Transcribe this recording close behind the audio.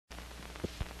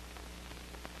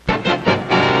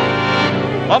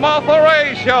The Martha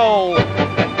Raye Show,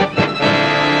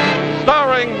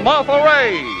 starring Martha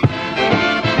Raye.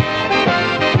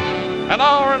 An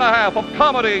hour and a half of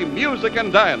comedy, music,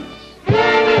 and dance.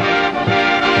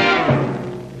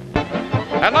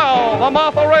 And now, The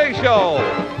Martha Raye Show,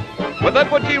 with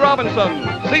Edward G. Robinson,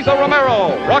 Cesar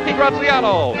Romero, Rocky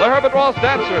Graziano, the Herbert Ross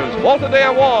Dancers, Walter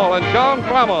Dare Wahl, and John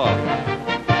Trama.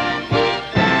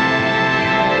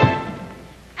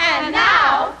 And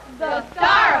now, the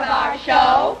star of our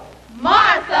show,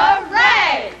 Martha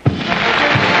Raye.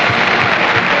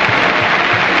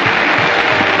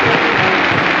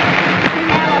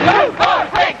 2, 4,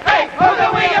 6, 8, who do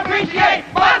we appreciate?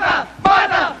 Martha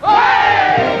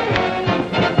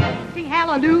Raye! Sing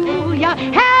hallelujah,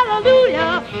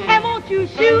 hallelujah, and won't you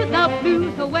shoo the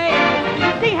blues away?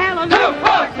 Sing hallelujah. 2,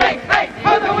 4, 6, 8,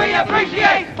 who do we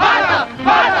appreciate? Martha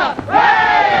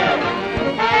Raye!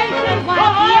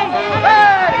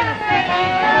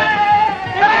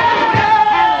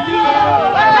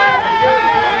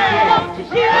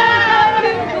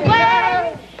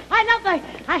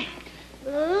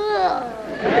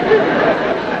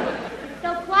 So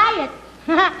quiet.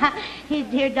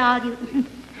 Dear dog, you... 2, 4, 6,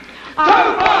 8!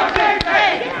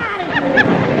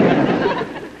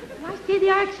 I see they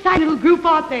are excited little group,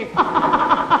 aren't they? I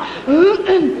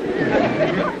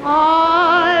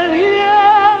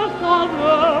hear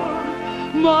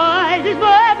someone, my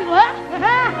what?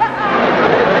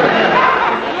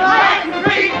 Latin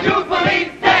Creed Jubilee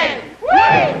Day!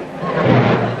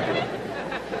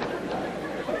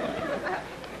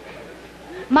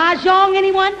 Mahjong,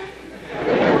 anyone?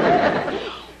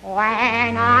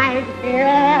 When I hear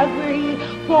every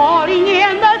falling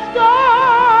in the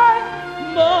sky,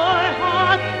 my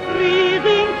heart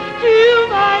breathing to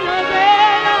my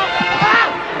novena.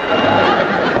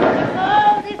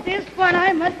 Oh, this is fun,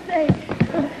 I must say.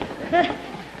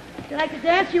 You like to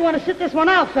dance? You want to sit this one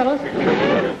out, fellas?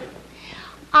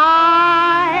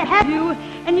 I have you,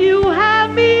 and you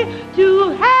have me to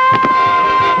have.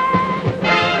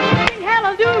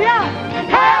 Hallelujah,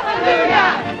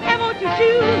 hallelujah, and won't you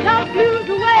choose our blues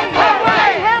away?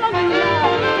 Away! Hallelujah,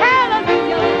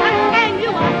 hallelujah, and you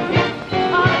are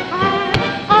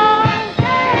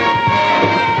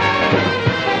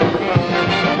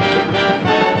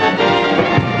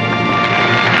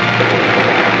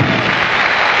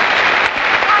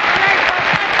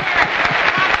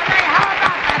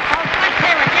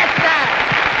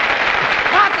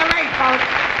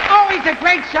A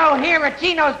great show here at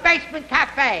Gino's Basement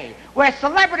Cafe, where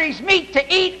celebrities meet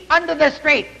to eat under the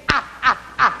street.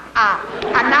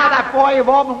 And now that boy you've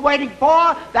all been waiting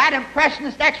for, that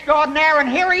impressionist extraordinaire, and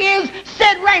here he is,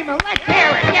 Sid Raymond. Let's hear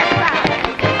it. Yes,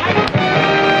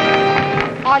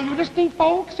 sir. Are you listening,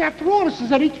 folks? After all, this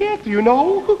is Eddie Cantor, you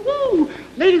know.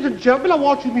 Ladies and gentlemen, I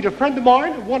want you to meet a friend of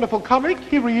mine, a wonderful comic.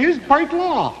 Here he is, Bert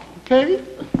Law. Okay?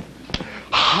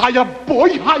 Hiya, boy,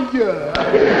 hiya.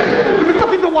 There's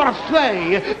nothing to want to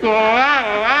say. I'd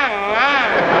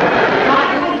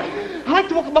like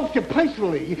to welcome most of you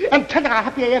personally and tell you how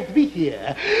happy I am to be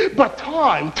here. But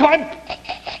time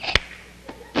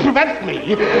prevents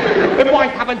me. Am I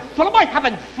having fun? Am I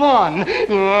having fun?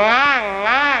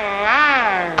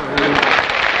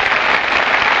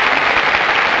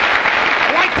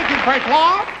 All right, thank you, Bert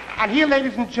Law. And here,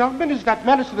 ladies and gentlemen, is that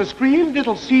menace to the screen,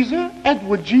 Little Caesar,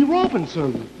 Edward G.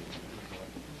 Robinson.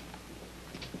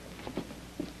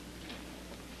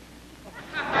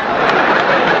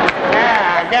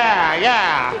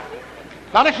 Yeah.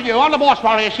 Now listen, you, I'm the boss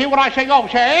around here, see? When I say go,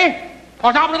 see?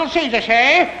 Cause I'm Little Caesar, see?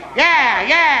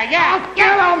 Yeah.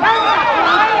 Get him!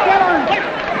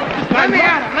 Let me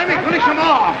at him. Let me finish him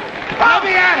off. Let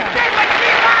me at him.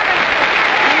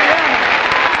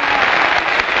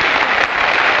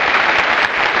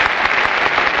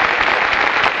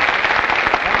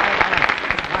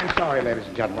 Sorry, ladies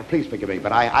and gentlemen, please forgive me,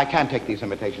 but I can't take these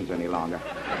imitations any longer.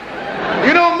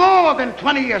 You know, more than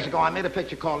 20 years ago, I made a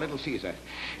picture called Little Caesar.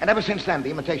 And ever since then, the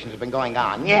imitations have been going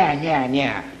on.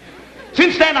 Yeah.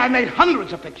 Since then, I made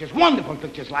hundreds of pictures, wonderful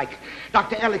pictures, like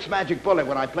Dr. Ehrlich's Magic Bullet,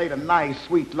 where I played a nice,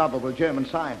 sweet, lovable German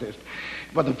scientist.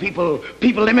 But the people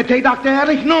imitate Dr.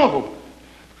 Ehrlich? No.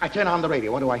 I turn on the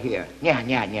radio, what do I hear?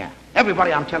 Yeah.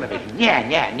 Everybody on television, yeah.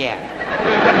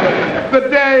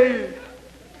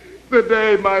 The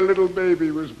day my little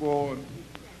baby was born.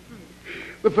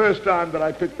 The first time that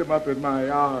I picked him up in my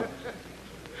arms.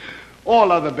 All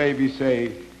other babies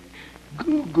say,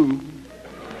 goo-goo,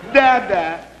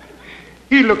 dada.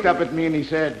 He looked up at me and he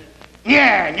said,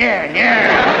 yeah.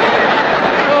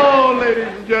 Oh, ladies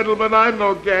and gentlemen, I'm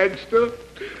no gangster.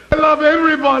 I love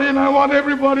everybody, and I want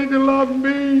everybody to love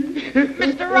me.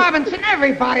 Mr. Robinson,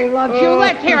 everybody loves you.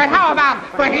 Let's hear it. How about,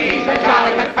 for he's a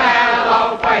jolly good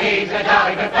fellow, for he's a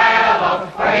jolly good fellow,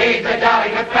 for he's a jolly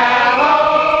good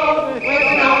fellow, with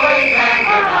no reason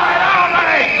to hide. All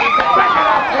right, break it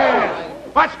up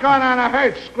here. What's going on? I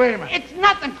heard screaming. It's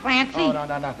nothing, Clancy. Oh, no,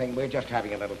 nothing. We're just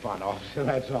having a little fun, officer,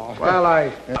 that's all.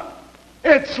 Well,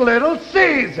 it's little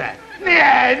Caesar.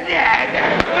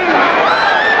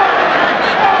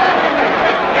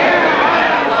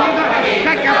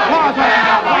 Take your paws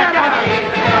off.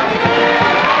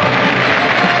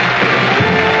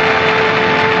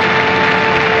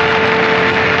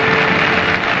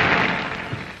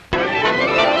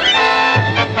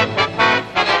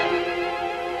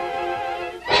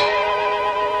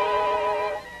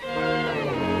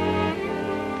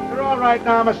 You're all right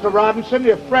now, Mr. Robinson.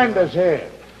 Your friend is here.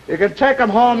 You can take him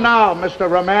home now, Mr.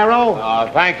 Romero. Oh,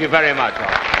 thank you very much,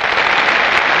 officer.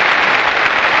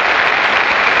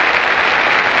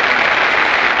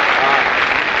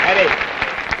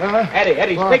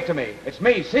 Eddie, speak to me. It's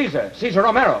me, Cesar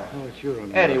Romero. Oh, it's you,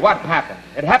 Romero. Eddie, what happened?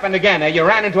 It happened again. You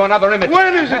ran into another imitator.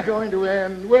 When is it going to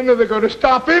end? When are they going to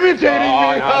stop imitating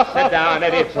me? Now, sit down,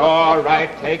 Eddie. It's all right.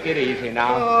 Take it easy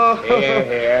now.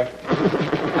 Here.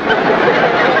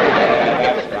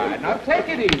 That's right. Now, take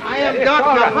it easy. I am Eddie.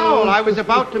 Dr. It's all Howell. I was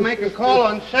about to make a call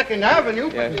on 2nd Avenue,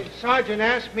 but Yes. the sergeant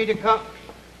asked me to come.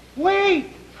 Wait!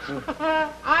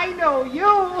 I know you.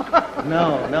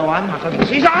 No, I'm not going to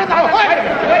see. right.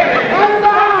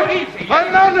 Take it easy.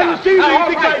 I'm not in the season. All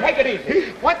right, take it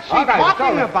easy. What's she All right, it's all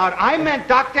talking right. about? I meant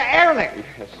Dr. Ehrlich.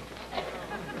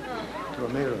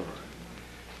 Romero.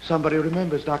 Somebody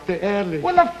remembers Dr. Ehrlich.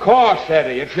 Well, of course,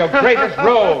 Eddie. It's your greatest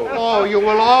role. Oh, you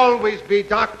will always be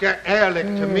Dr. Ehrlich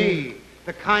to me.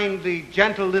 The kindly,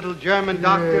 gentle little German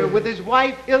doctor with his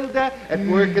wife, Hilda, at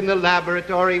work in the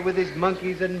laboratory with his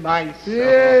monkeys and mice.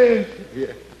 Yes.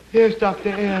 Here's Dr.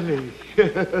 Ehrlich.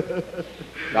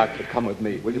 Doctor, come with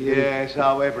me, will you please? Yes,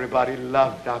 how everybody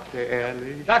loved Dr.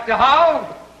 Ehrlich. Dr.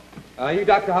 Howell? Are you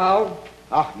Dr. Howell?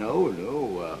 Oh,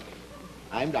 no.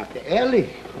 I'm Dr. Ehrlich.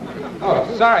 Oh,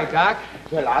 sorry, Doc.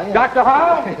 Well, I am... Dr.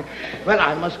 Howell? Well,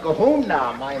 I must go home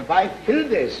now. My wife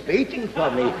Hilda is waiting for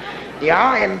me.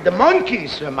 Yeah, and the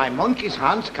monkeys, my monkeys,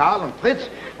 Hans, Karl, and Fritz,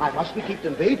 I mustn't keep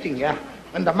them waiting, yeah.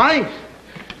 And the mice.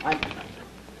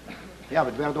 Yeah,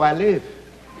 but where do I live?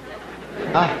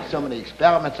 So many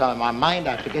experiments on my mind,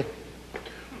 I forget.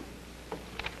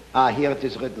 Here it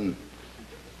is written.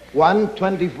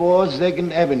 124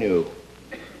 2nd Avenue.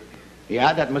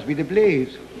 Yeah, that must be the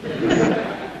place.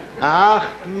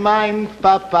 Ach, mein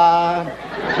Papa,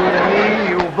 to me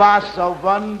you were so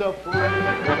wonderful.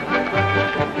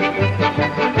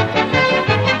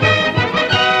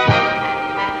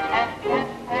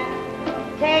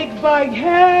 Take my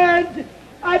hand.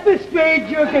 I persuade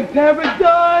you to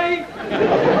paradise.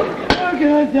 I'm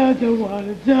gonna tell the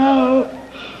water down.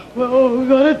 Oh, we're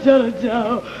gonna tell it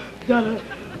down.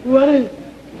 What is...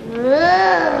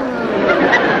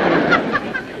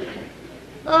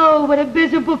 Oh, what a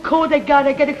miserable cold I got.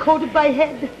 I got a cold in my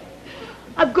head.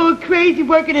 I'm going crazy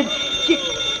working it.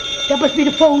 That must be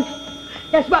the phone.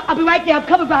 That's right. I'll be right there. I'm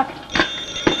coming back.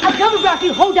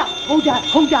 You hold on.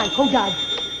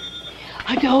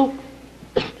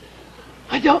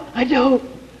 I know.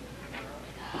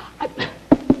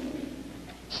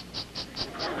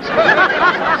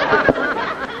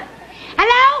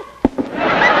 Hello?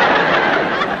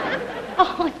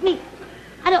 Oh, it's me.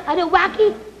 I don't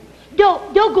wacky.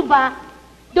 Don't go by.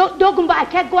 Don't go by. I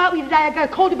can't go out with you tonight. I got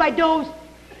a cold in my nose.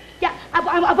 Yeah,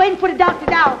 I'm waiting for the doctor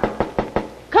now.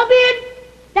 Come in.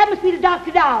 That must be the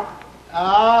doctor now.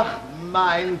 Ach,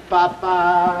 mein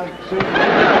Papa, to me you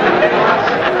were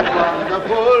so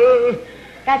wonderful.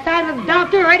 That sign of the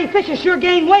doctor or Eddie Fisher sure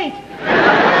gained weight.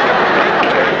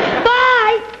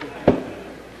 Bye.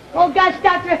 Oh, gosh,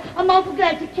 doctor, I'm awful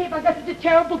glad you came. I got such a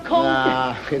terrible cold.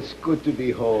 It's good to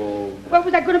be home. Where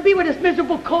was I going to be with this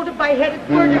miserable cold in my head? It's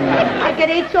burning. I get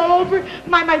aches all over.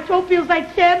 My throat feels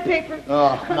like sandpaper.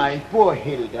 Oh, my poor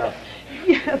Hilda.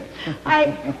 Yeah,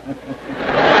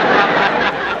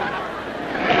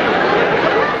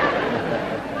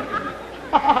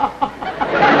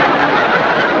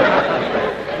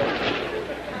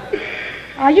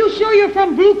 Are you sure you're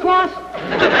from Blue Cross?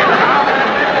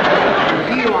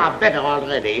 You are better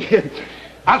already.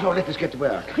 Also, let us get to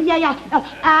work. Yeah.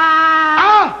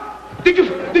 Did you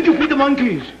feed the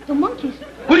monkeys? The monkeys?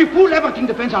 Well, you fool, everything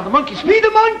depends on the monkeys. Feed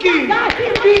the monkeys!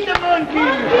 Feed the monkeys!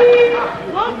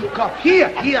 Monkeys? Come,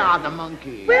 here are the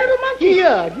monkeys. Where are the monkeys? Here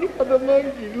are the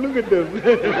monkeys. Look at them.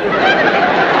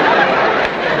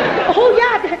 Oh,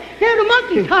 yeah, they're the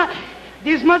monkeys, huh?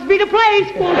 This must be the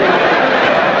place.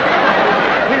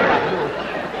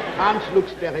 Hans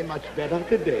looks very much better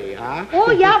today, huh?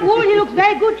 Oh, yeah, Wahl, he looks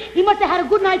very good. He must have had a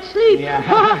good night's sleep. Yeah.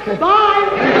 Bye.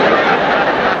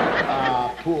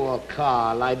 Ah, poor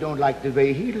Carl. I don't like the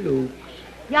way he looks.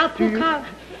 Yeah, poor Carl.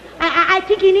 I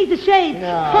think he needs a shave.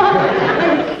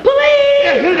 Yeah.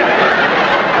 Police!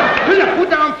 Hilda, put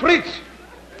down Fritz.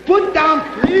 Put down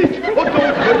Fritz. Oh,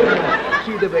 don't.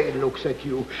 See the way he looks at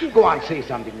you. Go on, say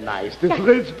something nice to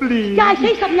Fritz, please. Yeah,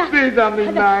 say something nice. Say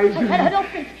something nice. Hello,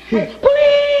 Fritz.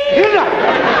 Police! Hilda!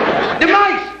 The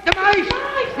mice! The mice!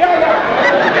 Yeah.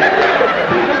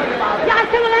 Yeah, I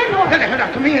tell the landlord. Hilda,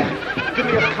 come here. Come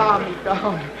here, calm me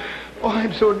down. Oh,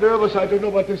 I'm so nervous. I don't know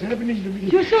what is happening to me.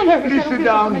 You're so nervous. Please sit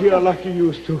down here like you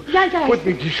used to. Yeah. Put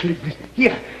me to sleep.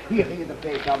 Here the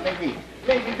paper.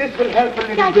 Maybe this will help a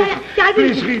little bit. Yeah,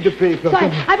 Please read the paper. Sorry,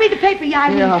 I read the paper,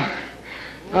 yeah. Yeah.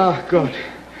 Oh, God.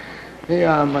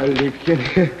 Yeah, my Liebchen.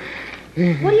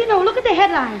 What do you know? Look at the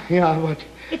headline. Yeah, what?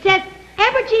 It says,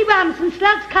 Herbert G. Robinson,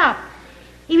 slugs cop.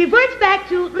 He reverts back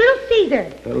to Little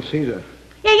Caesar. Little Caesar.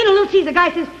 Yeah, you know, Little Caesar. Guy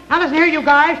says, now listen here, you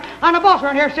guys. I'm the boss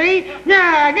around here, see?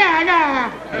 Yeah.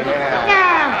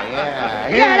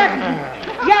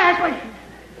 That's what...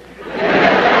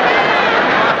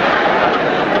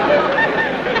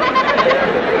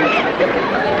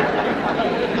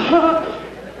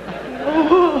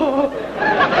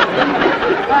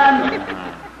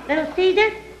 Little Caesar?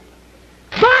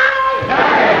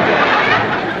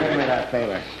 Bye! Give me that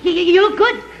paper. You look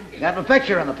good. You have a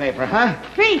picture in the paper, huh?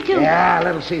 3, 2. Yeah,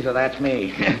 Little Caesar, that's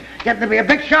me. Getting to be a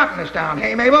big shot in this town,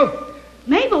 hey, Mabel?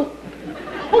 Mabel?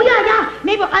 Oh, yeah.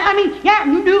 Mabel, I mean, yeah,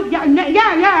 Mabel, yeah.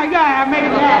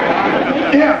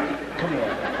 Yeah. Come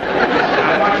here.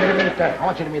 I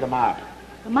want you to meet the mob.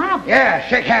 The mob? Yeah,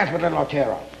 shake hands with little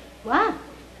Otero. What?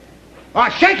 Oh,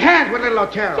 shake hands with little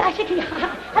Otero. Yeah,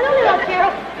 hello, Little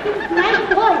Otero.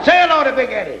 Nice boy. Say hello to Big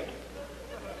Eddie.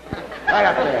 Right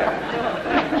up there.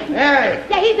 Hey.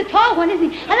 Yeah, he's the tall one,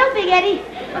 isn't he? Hello, Big Eddie.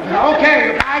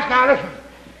 Okay, you guys, now listen.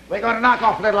 We're going to knock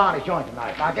off little Arnie's joint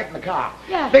tonight. Now get in the car.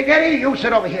 Yeah. Big Eddie, you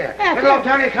sit over here. Yeah, little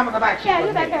sure. Otero, come in the back seat. Yeah, with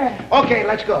you back me. there. Okay,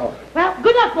 let's go. Well,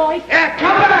 good luck, boys. Yeah,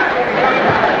 come back.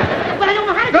 But I don't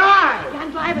know how to Drive. Yeah,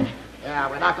 I'm driving. Yeah,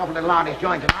 we'll knock off little Arnie's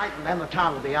joint tonight, and then the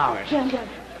town will be ours. Yeah, I'm driving.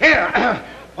 Here,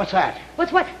 what's that?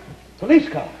 What's what? Police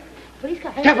car. Police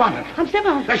car. Step on it. I'm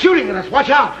stepping on it. They're shooting at us. Watch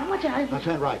out. I'm watching it. Now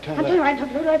turn right, turn I'm left. turning right. I'm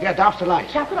turning right. Yeah, douse the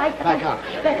lights. Stop the light. Back up.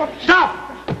 Back up. Stop!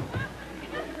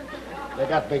 They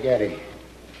got Big Eddie.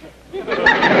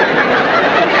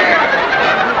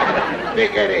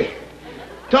 Big Eddie,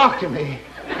 talk to me.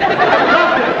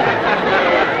 Talk to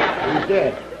me. He's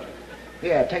dead.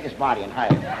 Here, take his body and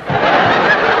hide it.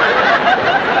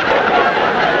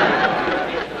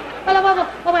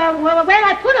 Well, where'd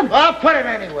I put him? Well, put him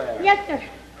anywhere. Yes, sir.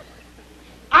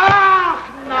 Ah!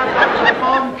 Not on the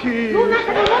monkey. No, not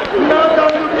on the monkey. Not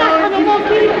on the Not on the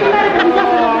monkey. monkey.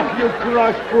 Oh, you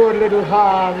crushed poor little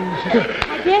Hans. I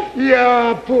guess.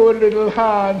 Yeah, poor little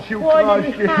Hans. You Poor crushed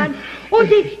little him. Hans. Oh,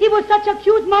 he was such a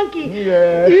cute monkey.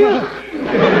 Yeah. Hilda!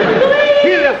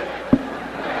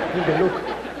 Hilda,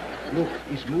 look,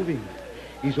 he's moving.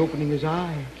 He's opening his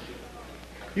eyes.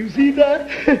 You see that?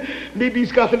 Maybe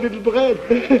he's got a little breath.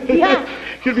 Yeah.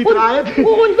 Should we try it?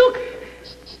 Oh, and look.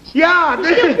 Yeah. He's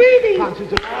still breathing. Hans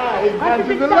is alive. Hans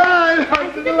is alive.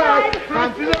 Hans is alive.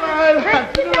 Hans is alive.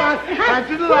 Hans is alive. Hans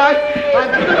is alive.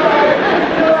 Hans is alive.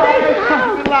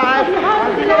 Hans is alive.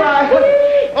 Hans is alive.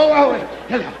 Oh,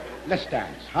 Hilda, let's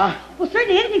dance, huh? Well,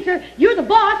 certainly anything, sir. You're the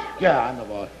boss. Yeah, I'm the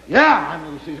boss. Yeah, I'm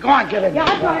Little Caesar. Go on, get in Yeah,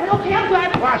 there. I'm driving. Okay, I'm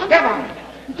driving. Come on, step on it.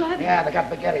 I'm driving. Yeah, they got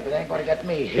Big Eddie, but they ain't going to get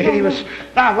me. He was...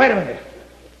 Now, wait a minute.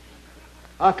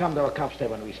 How come there were cops there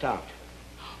when we stopped?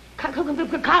 Cops?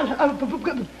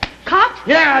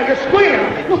 Yeah, you squeal.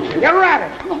 You're at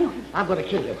it. I'm going to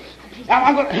kill you.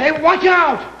 I'm going to... Hey, watch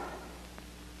out.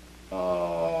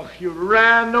 Oh, you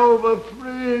ran over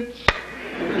Fritz.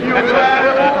 You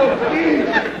ran over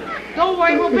Fritz. Don't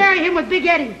worry, we'll bury him with Big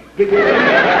Eddie. Big Eddie.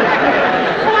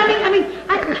 Oh,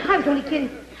 I was only kidding.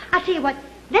 I'll tell you what,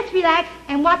 let's relax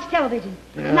and watch television.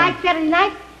 Tonight, Saturday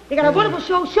night, they got a wonderful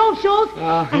show, shows,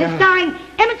 and it's starring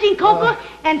Emmett Coker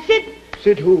and Sid...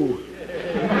 Sid who?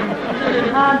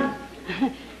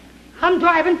 I'm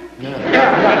driving.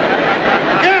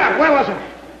 Yeah, where was it?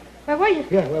 Where were you?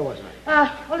 Yeah, where was I?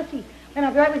 Well, let's see. Then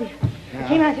I'll be right with you.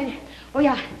 Came out and... Oh,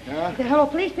 yeah. Said, hello,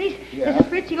 please. Yeah. This is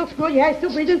Fritz. He looks good. Yeah, he's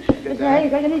still breathing. He's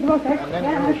got your knees both there.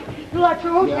 Little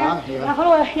Arturo. Yeah.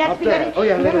 Hello, yeah, Up there. Oh,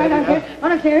 yeah, right later.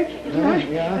 on upstairs.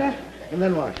 Yeah. And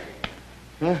then what?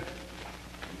 Huh?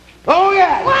 Oh,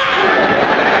 yeah!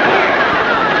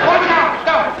 Oh, no,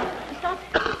 stop! Stop.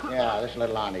 Yeah, this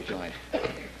little Arnie joint.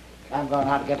 I'm going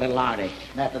out to get little Arnie.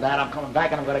 And after that, I'm coming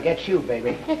back and I'm going to get you,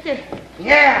 baby. Yes, sir.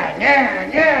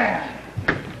 Yeah.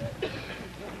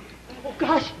 Oh,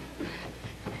 gosh.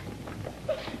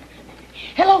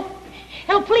 Hello,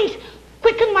 police.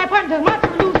 Quick, come to my apartment. The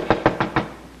monster loose.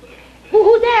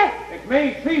 Who's there? It's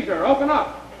me, Cesar. Open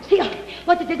up. See,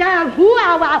 what did wow.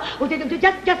 Oh, just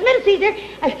a minute, Cesar.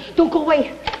 Don't go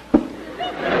away.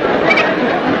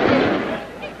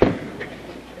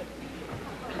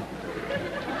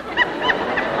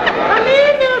 Come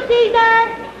in, little Cesar.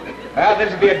 Well,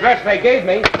 this is the address they gave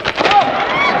me.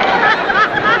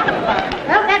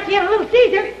 Well, that's the little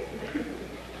Cesar.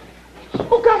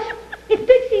 Oh, gosh. It's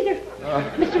Big Cesar.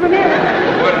 Mr. Romero.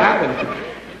 What happened?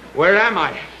 Where am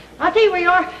I? I'll tell you where you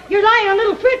are. You're lying on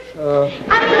little Fritz. I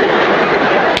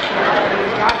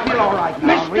feel all right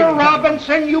now. Mr.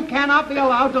 Robinson, you cannot be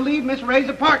allowed to leave Miss Raye's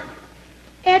apartment.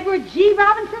 Edward G.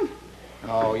 Robinson?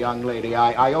 Oh, young lady,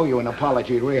 I owe you an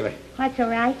apology, really. That's all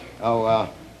right. Oh,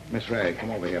 Miss Raye, come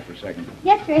over here for a second.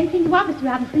 Yes, sir. Anything you want, Mr.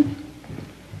 Robinson.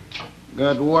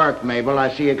 Good work, Mabel. I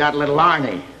see you got little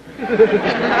Arnie.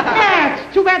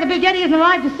 It's too bad the Big Eddie isn't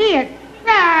alive to see it.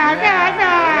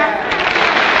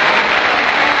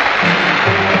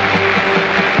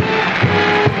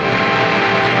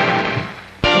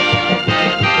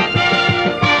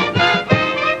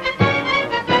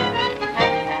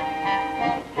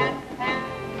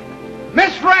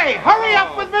 Miss Raye, hurry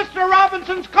up with Mr.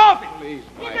 Robinson's coffee. Please,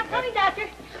 Yes, I'm coming, Doctor.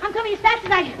 I'm coming as fast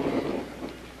as I...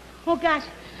 Oh, gosh.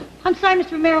 I'm sorry,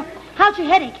 Mr. Romero. How's your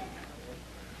headache?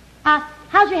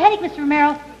 How's your headache, Mr.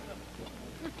 Romero?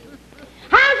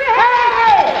 How's your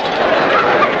headache?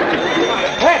 My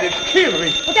head is killing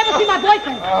me. Well, that must be my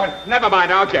boyfriend. Never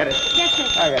mind, I'll get it. Yes,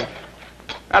 sir. Okay.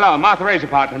 Hello, Martha Ray's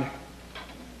apartment.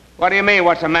 What do you mean,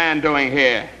 what's a man doing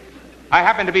here? I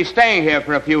happen to be staying here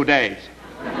for a few days.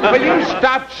 Will you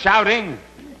stop shouting?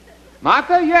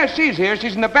 Martha? Yes, she's here.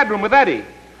 She's in the bedroom with Eddie.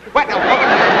 What? Oh,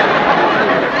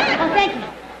 thank you.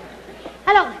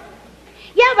 Hello.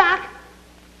 Yeah, Rock.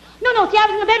 No, see, I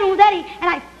was in the bedroom with Eddie, and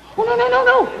I... Oh,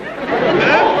 no.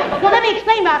 Well, let me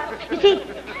explain, Rock. You see...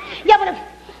 Yeah, but...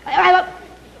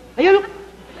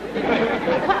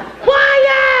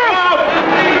 Quiet! Oh,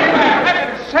 for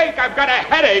heaven's sake, I've got a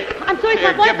headache. I'm sorry, it's my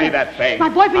Here, boyfriend. give me that thing. My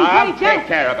boyfriend is I'll very jealous. take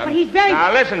care of him. But he's very...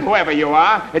 Now, listen, whoever you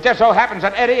are, it just so happens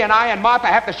that Eddie and I and Martha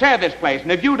have to share this place,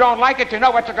 and if you don't like it, you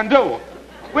know what you can do.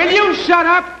 Will you shut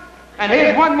up? And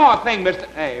here's one more thing, Mr...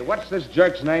 Hey, what's this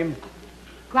jerk's name?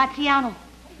 Graziano.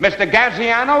 Mr.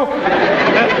 Garrigan?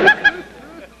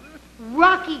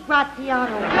 Rocky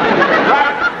Graziano.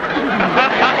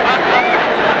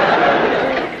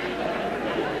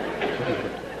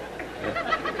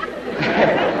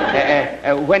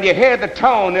 When you hear the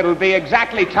tone, it'll be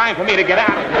exactly time for me to get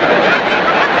out.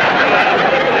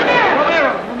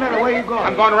 Romero, where you going?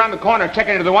 I'm going around the corner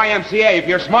checking into the YMCA. If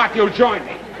you're smart, you'll join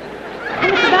me.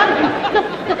 Mr. Robinson,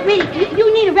 look, really,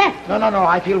 you need a rest. No,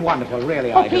 I feel wonderful,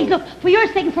 really, Oh, I please, do. look, for your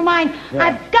sake and for mine, Yeah.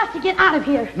 I've got to get out of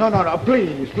here. No,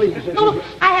 please. No, look,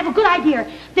 I have a good idea.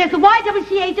 There's the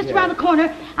YWCA just around the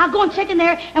corner. I'll go and check in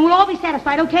there, and we'll all be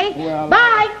satisfied, okay? Well,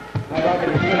 Bye.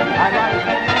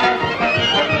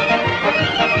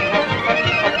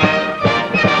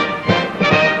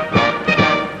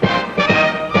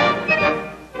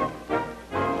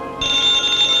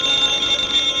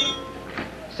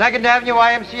 Second Avenue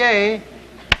YMCA.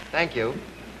 Thank you.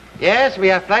 Yes, we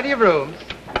have plenty of rooms.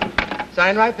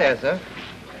 Sign right there, sir.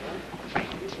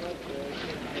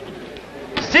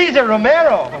 Cesar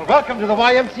Romero, welcome to the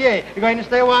YMCA. You going to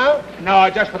stay a while? No,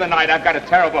 just for the night. I've got a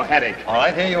terrible headache. All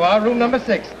right, here you are, room number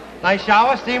 6. Nice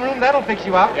shower, steam room, that'll fix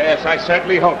you up. Yes, I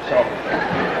certainly hope so.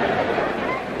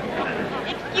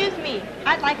 Excuse me,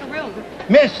 I'd like a room.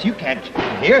 Miss, you can't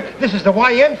come here. This is the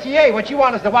YMCA. What you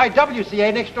want is the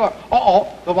YWCA next door. Uh-oh,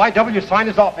 the YW sign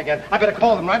is off again. I better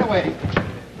call them right away.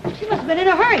 She must have been in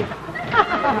a hurry.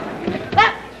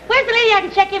 Well, where's the lady I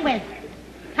can check in with?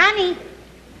 Honey?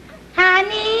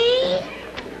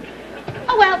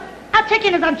 Oh, well, I'll check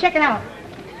in as I'm checking out.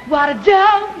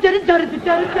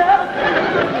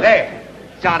 There.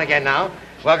 It's on again now.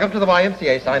 Welcome to the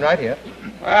YMCA. Sign right here.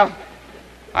 Well,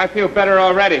 I feel better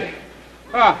already.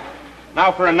 Ah,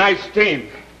 now for a nice steam.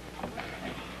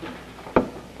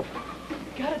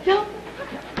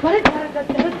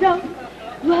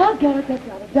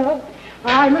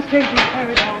 I'm a stranger in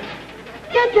paradise.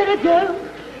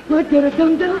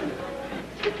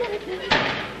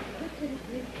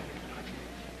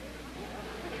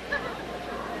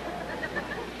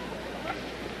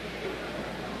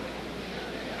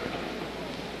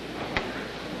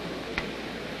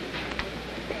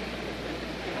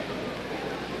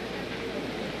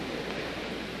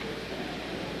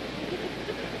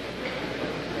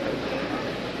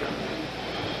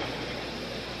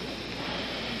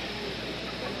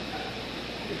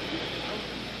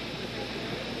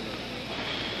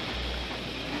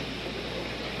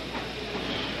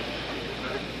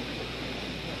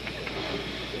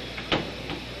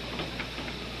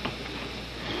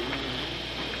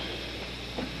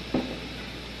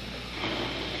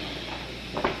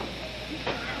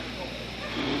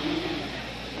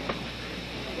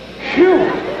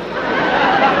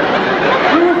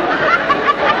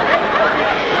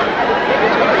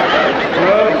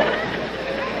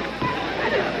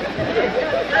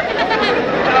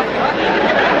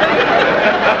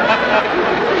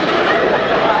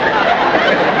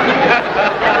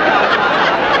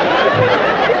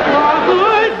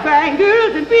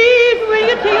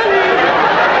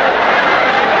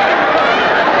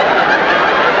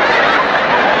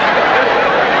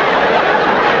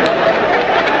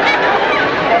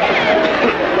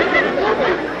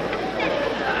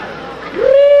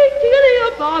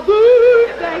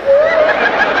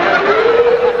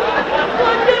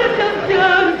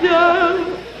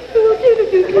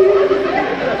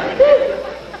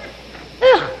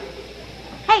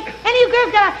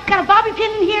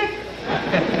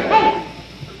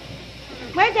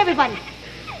 everybody.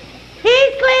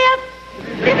 Heathcliff!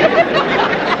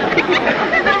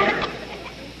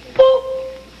 Boop!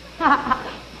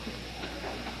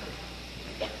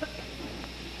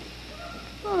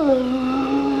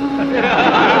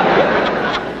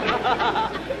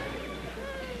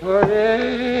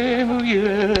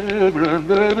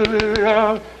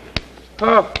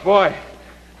 Oh, boy.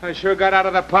 I sure got out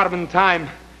of that apartment in time.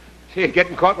 See,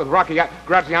 getting caught with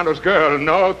Graziano's girl.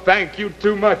 No, thank you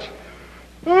too much.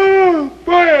 Oh,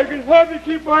 boy, I can hardly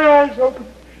keep my eyes open.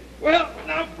 Well,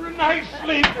 now for a nice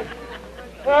sleep.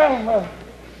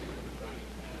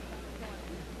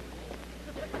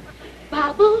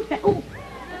 Bubbles. Oh.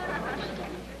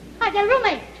 I got a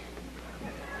roommate.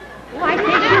 Oh, I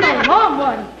think she's a long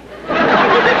one.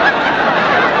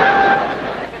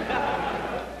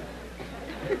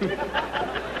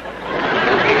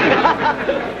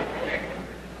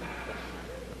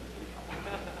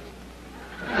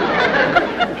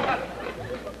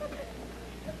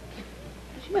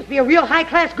 She must be a real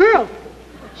high-class girl.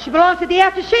 She belongs to the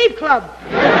aftershave club.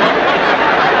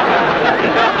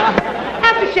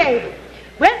 Aftershave.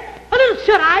 Well, a little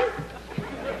shut-eye.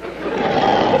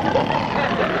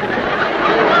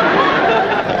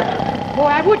 Boy,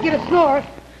 I would get a snore.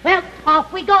 Well,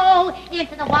 off we go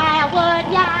into the wildwood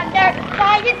yonder.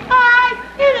 Fly is high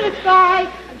into the sky.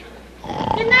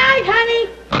 Good night, honey.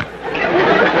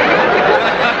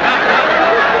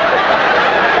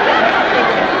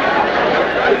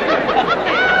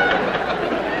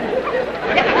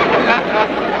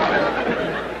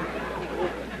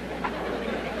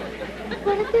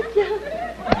 What is it, Joe?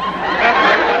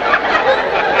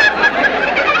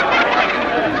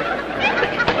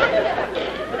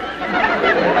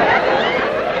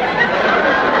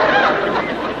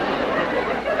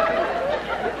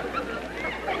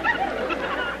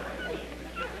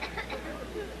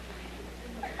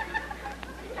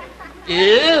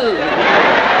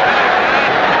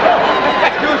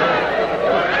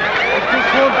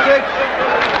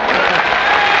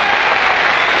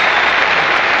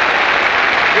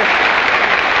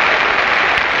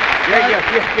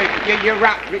 You're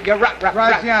right.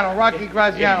 Graziano, Rocky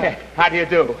Graziano. Yeah. How do you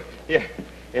do? Yeah.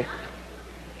 Hey,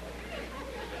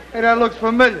 that looks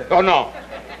familiar. Oh, no.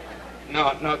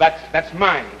 No, that's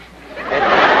mine.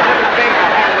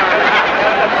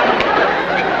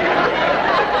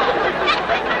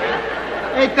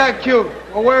 Ain't that cute?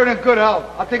 We're wearing in good health.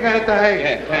 I think I hit the hay.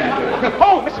 Yeah, thank you.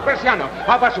 Oh, Mr. Graziano,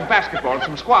 how about some basketball,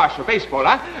 some squash, or baseball,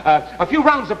 huh? A few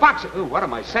rounds of boxing. Ooh, what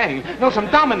am I saying? No, some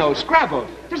dominoes, Scrabble.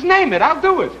 Just name it. I'll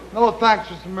do it. No thanks,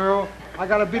 Mr. Miro. I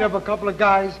gotta beat up a couple of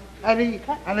guys, Eddie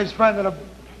and his friend that are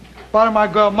bottom my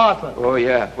girl Martha. Oh,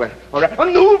 yeah. Well, all right. Oh,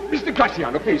 no, Mr.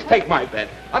 Graziano, please, take my bet.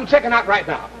 I'm checking out right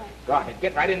now. Go ahead,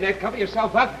 get right in there, cover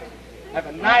yourself up. Have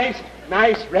a nice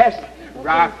rest.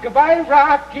 Rock-a-bye,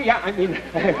 Rocky. I mean,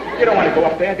 you don't want to go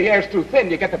up there. The air's too thin.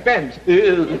 You get the bends.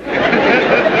 Nice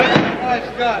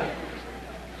guy.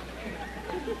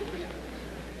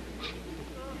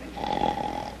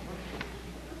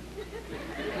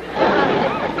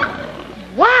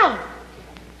 Wow!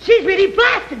 She's really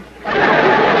blasting. I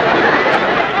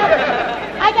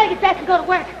gotta get back and go to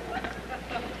work.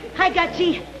 Hi,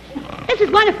 Gutchie. This is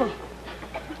wonderful.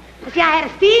 You see, I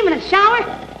had a steam and a shower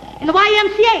in the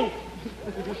YMCA.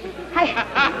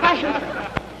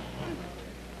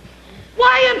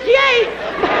 YMCA!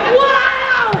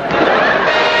 Wow!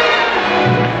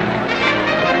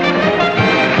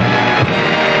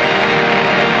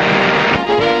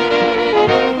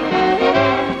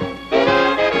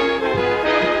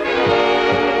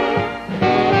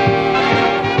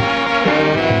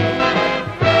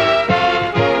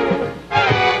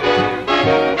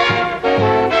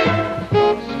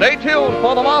 Stay tuned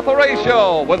for the Martha Raye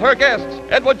Show with her guests,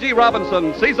 Edward G.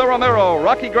 Robinson, Cesar Romero,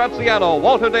 Rocky Graziano,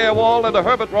 Walter Dare Wahl, and the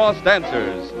Herbert Ross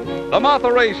Dancers. The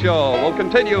Martha Raye Show will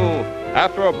continue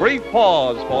after a brief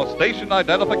pause for station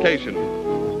identification.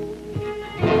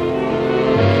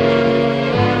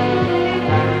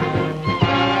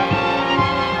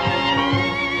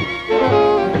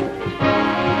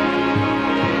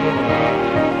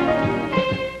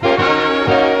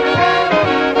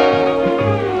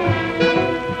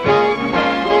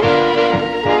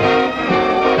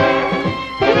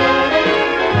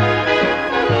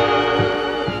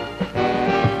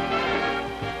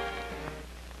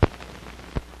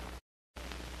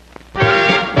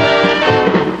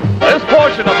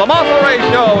 The Martha Raye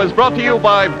Show is brought to you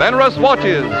by Benrus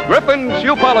Watches, Griffin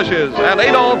Shoe Polishes, and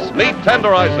Adolph's Meat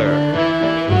Tenderizer.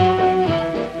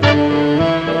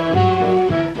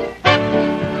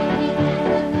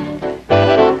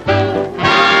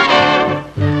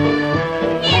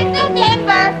 Here's the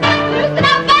timber. Loosen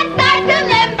up and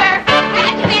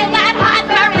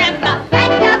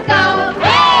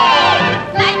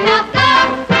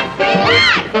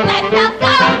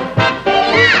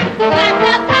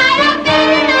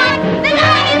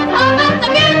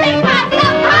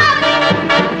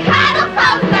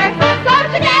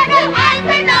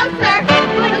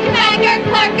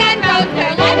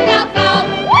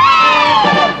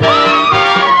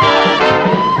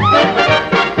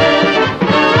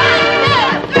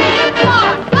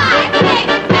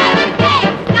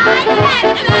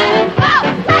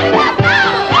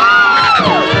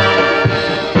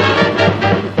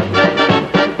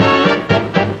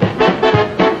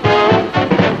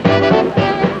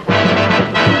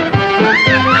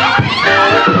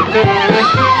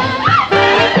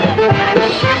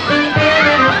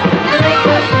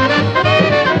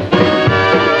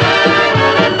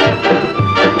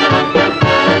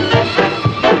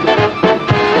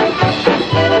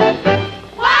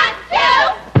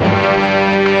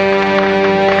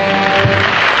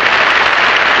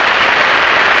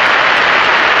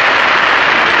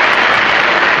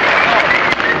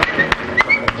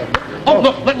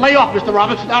Lay off, Mr.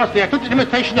 Robinson. Honestly, I took the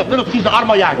imitation of Little Caesar out of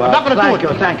my yard. I'm not going to do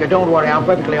it. Thank you. Don't worry. I'm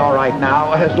perfectly all right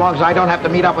now, as long as I don't have to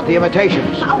meet up with the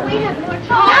imitations. Oh, we have more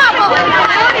trouble.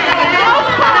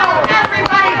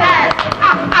 Everybody there.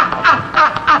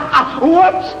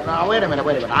 Whoops. Now, wait a minute.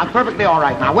 I'm perfectly all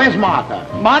right now. Where's Martha?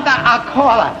 Martha, I'll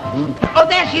call her. Oh,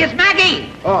 there she is, Maggie.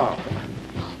 Oh.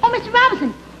 Oh, Mr.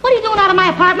 Robinson, what are you doing out of my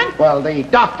apartment? Well, the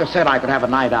doctor said I could have a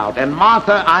night out. And,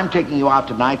 Martha, I'm taking you out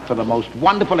tonight for the most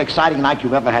wonderful, exciting night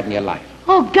you've ever had in your life.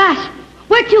 Oh, gosh.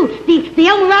 Where to? The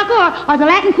El Morocco or the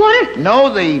Latin Quarter? No,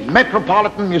 the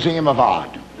Metropolitan Museum of Art.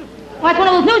 Well, that's one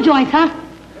of those new joints, huh?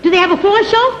 Do they have a floor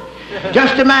show?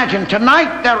 Just imagine,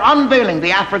 tonight they're unveiling the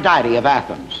Aphrodite of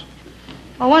Athens.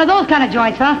 Oh, one of those kind of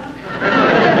joints, huh?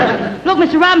 Look,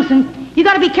 Mr. Robinson, you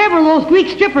got to be careful of those Greek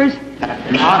strippers. The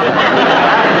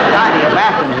Aphrodite of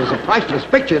Athens is a priceless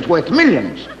picture. It's worth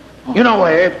millions. You know,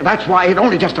 that's why it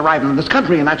only just arrived in this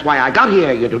country, and that's why I got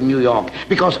here to New York,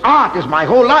 because art is my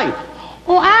whole life.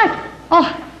 Oh, art?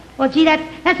 Oh, well, gee,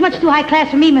 that's much too high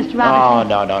class for me, Mr.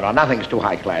 Robinson. Oh, no. Nothing's too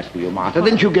high class for you, Martha.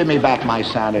 Didn't you give me back my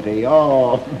sanity?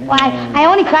 Oh. Why, I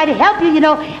only try to help you, you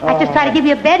know. I just try to give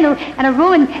you a bed and a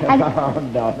room and...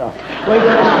 No. We're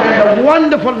going to spend a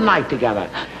wonderful night together.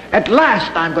 At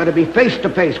last, I'm going to be face to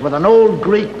face with an old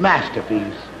Greek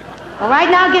masterpiece. Well, right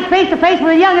now, get face to face with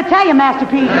a young Italian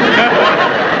masterpiece.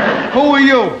 Who are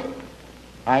you?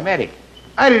 I'm Eddie.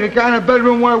 Eddie, the kind of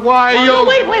bedroom where why are you?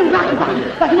 Wait, Rocky.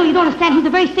 But no, you don't understand. He's a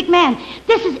very sick man.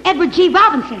 This is Edward G.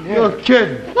 Robinson. You're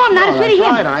kidding. No, I'm not. It's really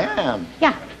him. Right, I am.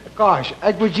 Yeah. Gosh,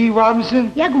 Edward G.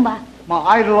 Robinson? Yeah, Goomba. My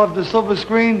idol of the silver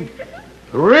screen?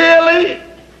 Really?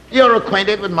 You're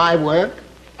acquainted with my work?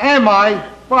 Am I?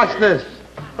 Watch this.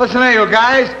 Listen here, you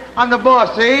guys. I'm the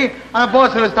boss, see? I'm the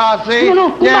boss of this town, see?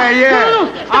 No. Yeah.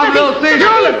 No. I'm Little Caesar.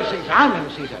 You're Little Caesar. I'm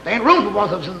Little Caesar. There ain't room for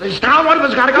both of us in this town. One of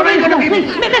us got to go. Please, Mr.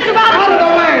 Robinson. Out of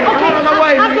the way. Okay. Out of the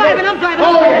way. I'm driving.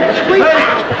 Oh, sweet.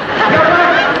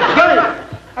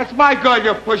 That's my girl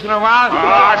you're pushing around.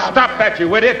 Stop that,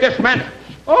 you idiot. This man...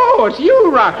 Oh, it's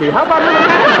you, Rocky. How about little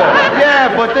man?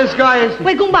 Yeah, but this guy is...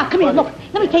 Wait, Goomba, come here. Look,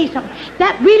 let me tell you something.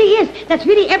 That's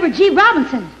really Edward G.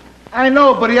 Robinson. I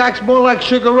know, but he acts more like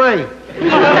Sugar Ray. All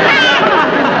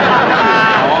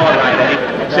right, Eddie.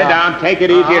 Sit down. Take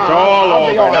it easy. It's all over.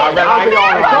 I'll be all right.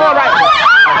 It's all right.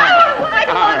 I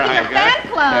belong to the fan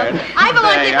club. I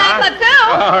belong to the fan club, too.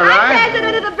 All right. I'm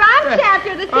president of the Bronx chapter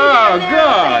of the Oh,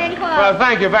 fan good. club. Well,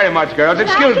 thank you very much, girls.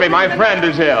 Excuse me, my friend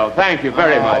is ill. Thank you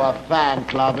very much. A fan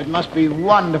club. It must be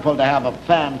wonderful to have a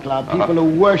fan club. People who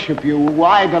worship you, who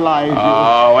idolize you.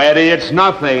 Oh, Eddie, it's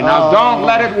nothing. Now, don't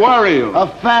let it worry you. A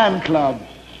fan club.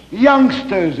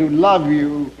 Youngsters who love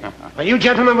you. Are you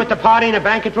gentlemen with the party in the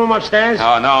banquet room upstairs?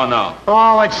 Oh, no.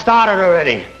 Oh, it started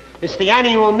already. It's the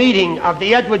annual meeting of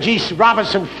the Edward G.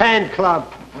 Robinson Fan Club.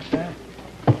 What's that?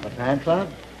 A fan club?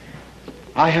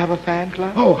 I have a fan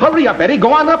club? Oh, hurry up, Eddie.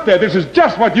 Go on up there. This is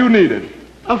just what you needed.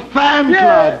 A fan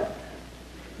club.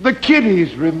 The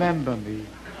kiddies remember me.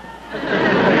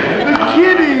 The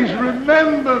kiddies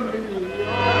remember me.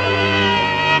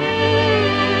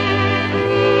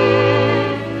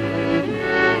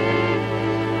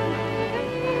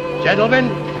 Gentlemen.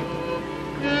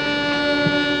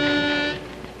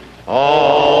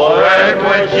 Oh,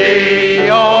 Edward G.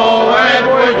 Oh,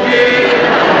 Edward G.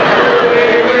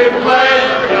 We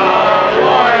pledge our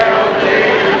loyalty.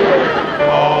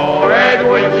 Oh,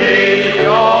 Edward G.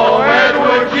 Oh,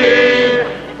 Edward G.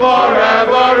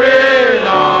 Forever in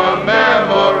our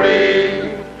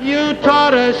memory. You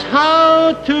taught us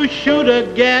how to shoot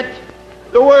a get.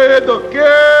 The way the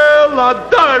girl are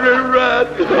diamond red.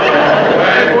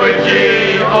 Edward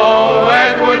G. Oh,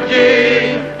 Edward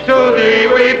G. To thee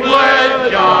we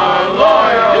pledge our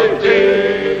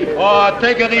loyalty. Oh,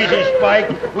 take it easy, Spike.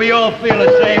 We all feel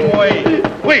the same way.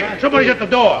 Wait, somebody's at the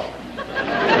door.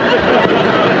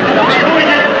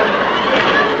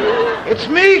 It's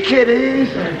me,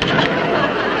 kiddies.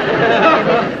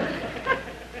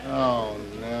 Oh,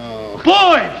 no.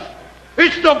 Boys!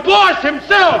 It's the boss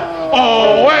himself!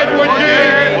 Oh, Edward G.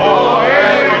 Oh,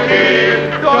 Edward G.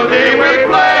 To thee we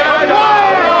pledge our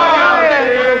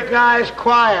loyalty. Guys,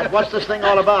 quiet. What's this thing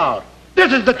all about?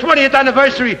 This is the 20th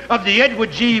anniversary of the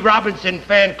Edward G. Robinson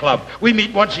Fan Club. We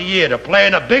meet once a year to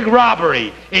plan a big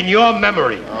robbery in your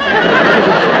memory.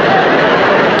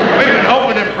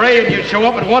 praying you'd show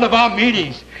up at one of our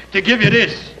meetings to give you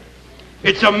this.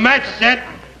 It's a match set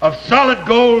of solid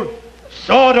gold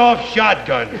sawed-off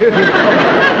shotgun.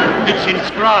 It's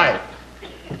inscribed.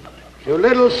 To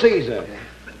little Caesar,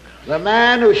 the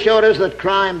man who showed us that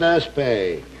crime does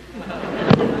pay.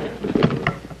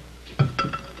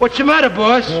 What's the matter,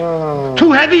 boss?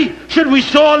 Too heavy? Should we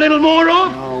saw a little more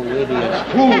off? Oh,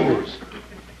 idiots, fools.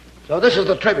 So this is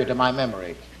the tribute to my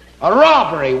memory. A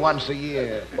robbery once a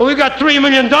year. Well, we got $3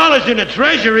 million in the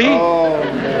treasury. Oh,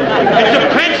 no. It's a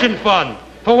pension fund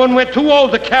for when we're too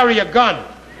old to carry a gun.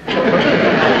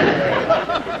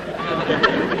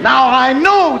 Now, I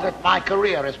know that my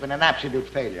career has been an absolute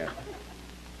failure.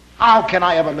 How can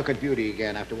I ever look at beauty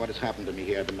again after what has happened to me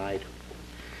here tonight?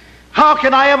 How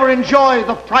can I ever enjoy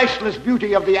the priceless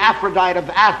beauty of the Aphrodite of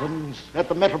Athens at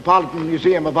the Metropolitan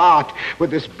Museum of Art with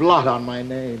this blot on my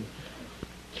name?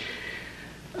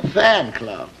 A fan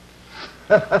club.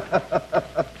 A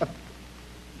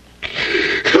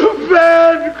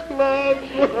fan club.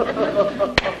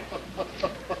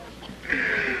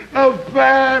 A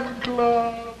fan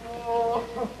club.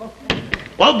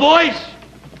 Well, boys,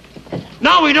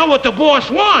 now we know what the boss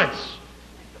wants.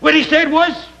 What he said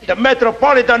was? The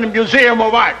Metropolitan Museum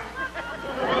of Art.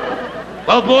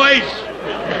 Well, boys,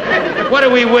 what are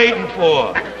we waiting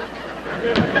for?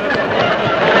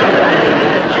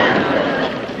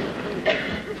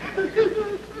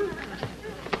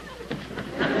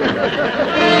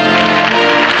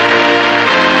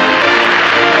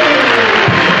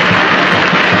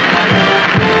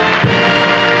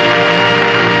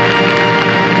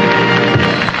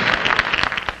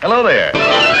 Hello there.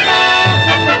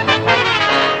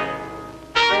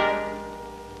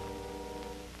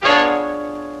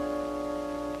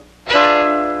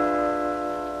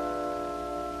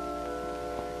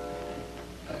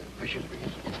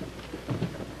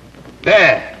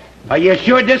 There. Are you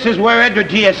sure this is where Edward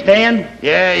G is staying?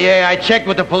 Yeah, I checked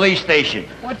with the police station.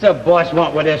 What's the boss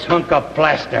want with this hunk of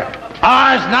plaster?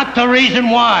 Ours, not the reason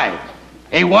why.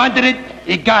 He wanted it,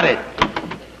 he got it.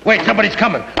 Wait, somebody's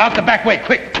coming. Out the back way,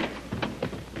 quick.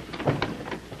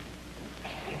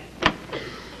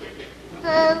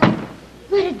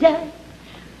 What a day.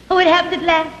 Oh, it happened at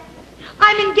last.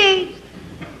 I'm engaged.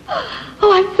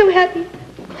 Oh, I'm so happy.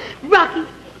 Rocky,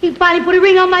 he finally put a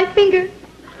ring on my finger.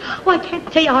 Oh, I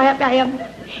can't tell you how happy I am.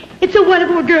 It's so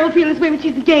wonderful a girl feeling this way when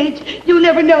she's engaged. You'll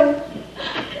never know.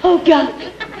 Oh, God.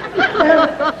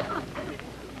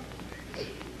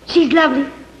 She's lovely.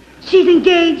 She's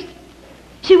engaged.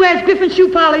 She wears Griffin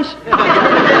shoe polish. And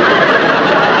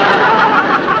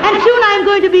soon I'm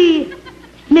going to be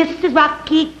Mrs.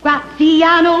 Rocky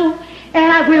Graziano,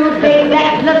 and I will say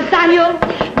that lasagna.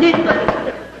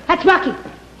 That's Rocky.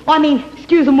 Oh, I mean,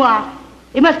 excuse-moi.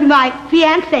 It must be my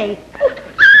fiancé.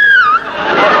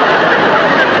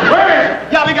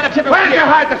 Yeah, we got to tip it. Where'd you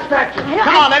hide the statue?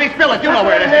 Come on, Eddie, spill it. You know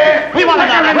where it is. We want to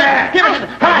know. Give us.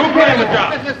 Who put in the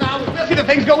job? See the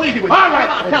things go easy with you. All right.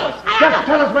 Come on, tell us. Just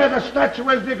tell us where the statue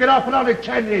is. You get off in only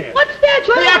 10 years. What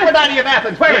statue? The Aphrodite of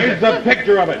Athens. Where is Here's it? a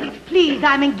picture of it. Please,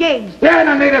 I'm engaged. Then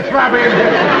Anita Robbins.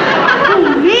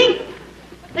 Who, me?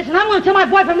 Listen, I'm going to tell my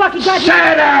boyfriend Rocky Graziano.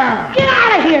 Sit down. Get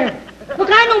out of here. Look,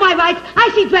 I know my rights.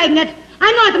 I see Dragnet.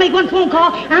 I know I have to make one phone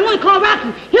call, and I'm going to call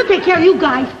Rocky. He'll take care of you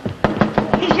guys.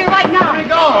 He's here right now. Where'd he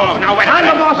go? Oh, now wait a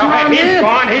minute. I'm the boss around He's here.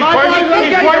 gone. He's My worse boy,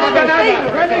 than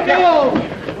ever. Let me go.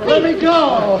 Let me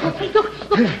go. Hey, look,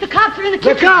 the cops are in the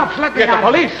The kitchen. cops, let me Get the out.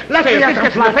 police. Let Say, me if out this the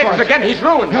gets in the flat papers boss. again, he's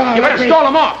ruined. No, You better let me- stall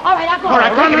him off. All right, I'll go. All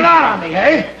right, run it out on me,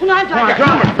 eh? No, I'm trying.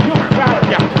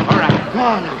 Yeah, all right.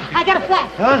 I got a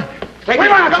flash. Huh? Take We it.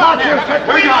 want to talk to you.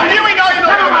 We know.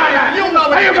 You know.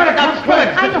 Hey, you better come quick.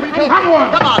 I know. Come on.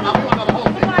 Come on, now. We want to know the whole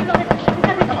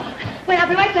thing. Wait, I'll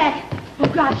be right back. Oh,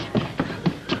 gosh.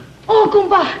 Oh,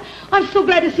 Goomba, I'm so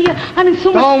glad to see you. I'm in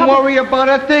so much Don't trouble. worry about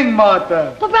a thing,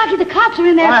 Martha. But, Rocky, the cops are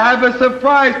in there. I have a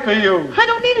surprise for you. I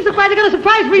don't need a surprise. I got a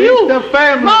surprise for you. The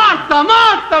family.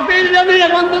 Martha, figlia mia,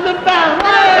 quando sei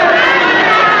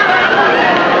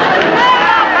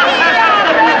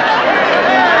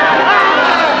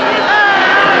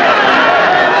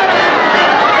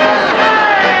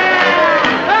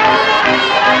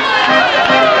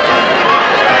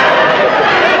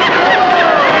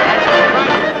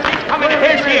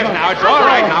Now, it's all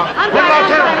right now. Little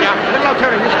Lieutenant. Yeah, little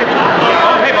Lieutenant, just get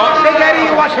okay, boss. Hey, lady,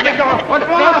 you watch the big door. What's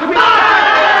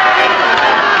wrong?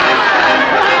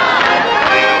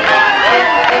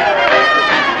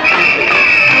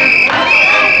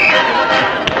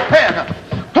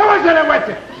 Who is it that went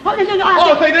there?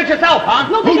 Oh, so you did it yourself, huh?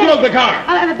 No, Who Big drove Eddie. the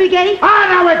car? Big Eddie. Ah,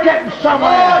 now we're getting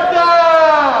somewhere.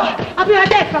 I'll be right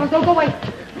back, fellas. Don't go away.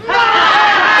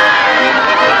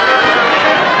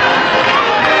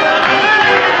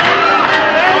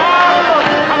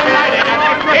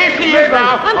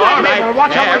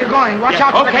 coming. Watch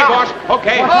out for the Okay, cops. boss.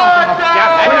 Okay. Watch Yeah,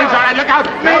 out. that's all right. Look out.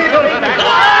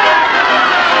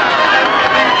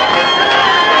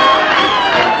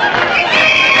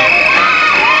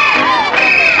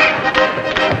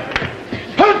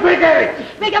 Who's brigade?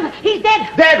 Make him. He's dead.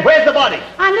 Dead. Where's the body?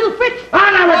 On little Fritz. On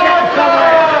our dead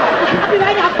somewhere. I'll be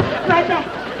right up. Right back.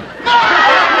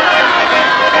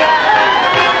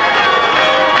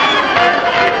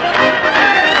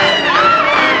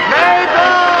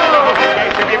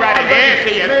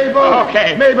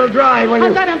 Okay. Mabel, drive.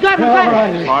 I'm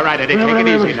driving. All right, Eddie, take it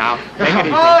easy now. Take it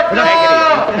easy. Oh, no. Take it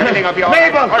easy. Everything will be all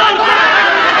right. Mabel. All right.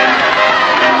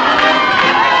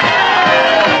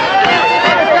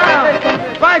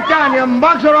 Back down, you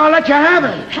mugs, or I'll let you have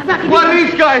it. What are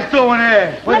these guys doing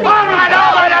here? All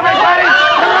right, everybody.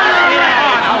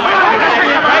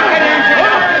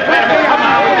 Come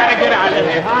on, we gotta get out of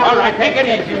here. All right, take it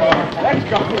easy. Let's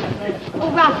go.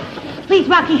 Oh, Rocky. Please,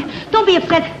 Rocky. Don't be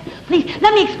upset. Please,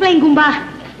 let me explain, Goomba.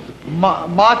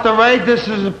 Martha Raye, this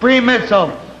is a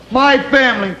pre-missile. My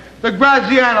family, the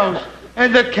Grazianos,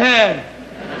 and the can.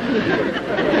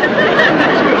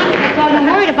 That's all I'm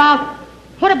worried about.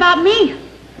 What about me?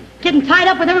 Getting tied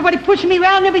up with everybody pushing me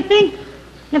around and everything?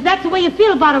 And if that's the way you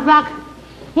feel about it, Rock,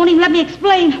 won't even let me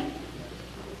explain.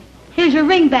 Here's your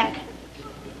ring back.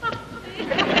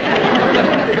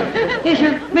 Here's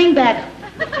your ring back.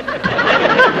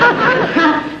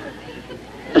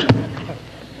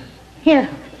 Here.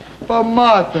 For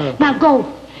Martha. Now go.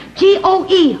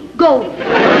 G-O-E. Go.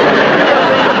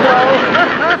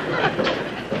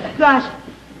 Gosh,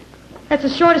 that's the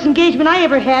shortest engagement I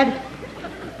ever had.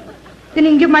 Didn't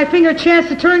even give my finger a chance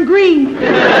to turn green.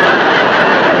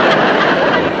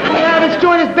 Yeah, this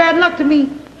joint is bad luck to me.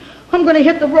 I'm going to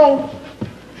hit the road.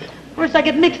 First I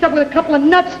get mixed up with a couple of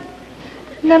nuts.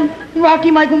 And then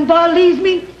Rocky, my Goomba, leaves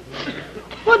me.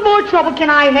 What more trouble can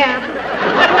I have?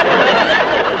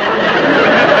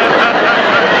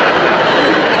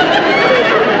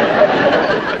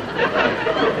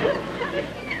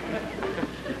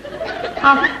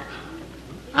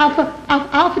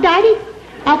 Alpha Daddy?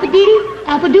 Alpha Didi?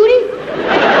 Alpha Duty?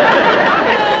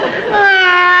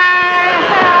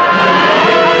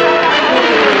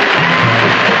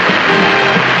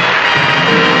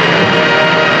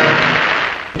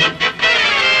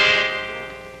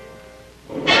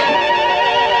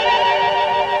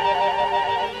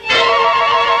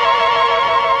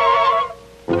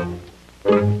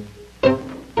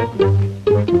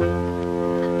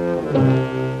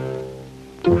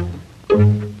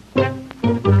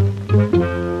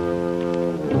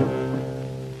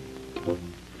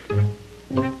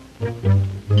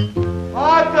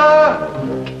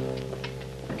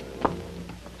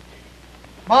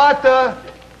 Martha!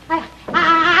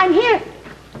 I'm here.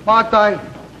 Martha,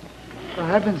 for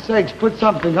heaven's sakes, put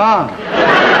something on.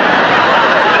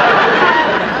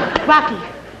 Rocky,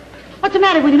 what's the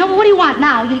matter with you? No, what do you want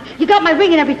now? You got my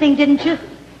ring and everything, didn't you?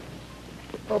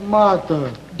 But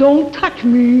Martha. Don't touch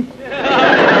me.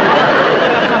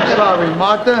 I'm sorry,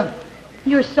 Martha.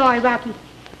 You're sorry, Rocky.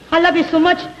 I love you so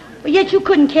much, but yet you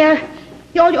couldn't care.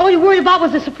 All you worried about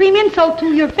was the supreme insult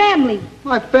to your family.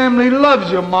 My family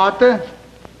loves you, Martha.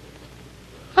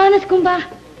 Honest, Goomba?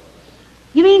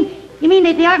 You mean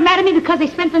they aren't mad at me because they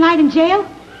spent the night in jail?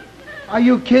 Are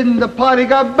you kidding? The party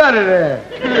got better there.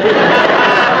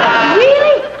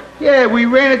 Really? Yeah, we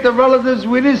ran into relatives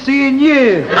we didn't see in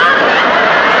years. Oh,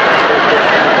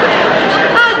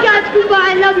 God, Goomba,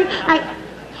 I love you.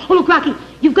 Oh, look, Rocky,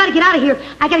 you've got to get out of here.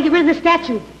 I got to get rid of this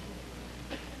statue.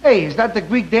 Hey, is that the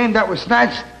Greek dame that was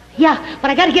snatched? Yeah,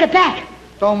 but I got to get it back.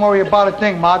 Don't worry about a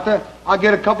thing, Martha. I'll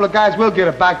get a couple of guys. We'll get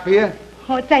it back for you.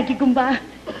 Oh, thank you, Goomba.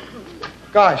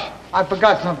 Gosh, I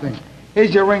forgot something.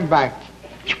 Here's your ring back.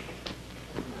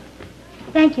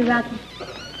 Thank you, Rocky.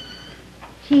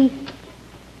 Gee.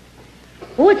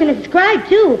 Oh, it's in a scribe,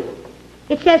 too.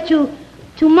 It says to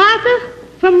Martha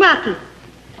from Rocky,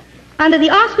 under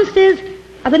the auspices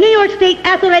of the New York State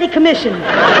Athletic Commission.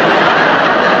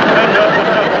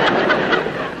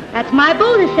 That's my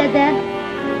boo that said that.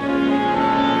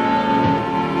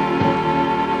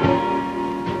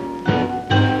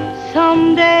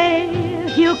 Someday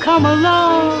he'll come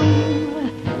along,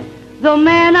 the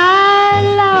man I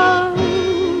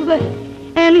love,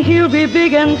 and he'll be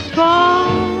big and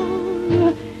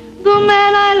strong, the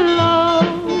man I love.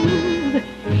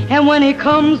 And when he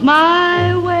comes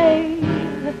my way,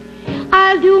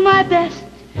 I'll do my best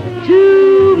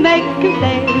to make him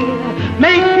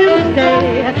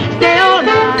stay, stay all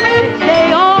night,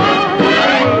 stay all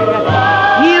day.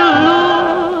 He'll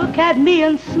look at me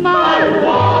and smile,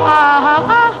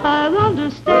 I'll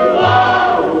understand.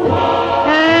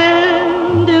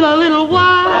 And in a little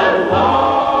while,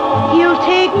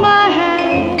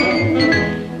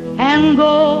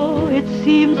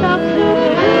 stop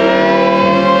soon.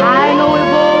 I know we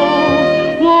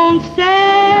both won't stand.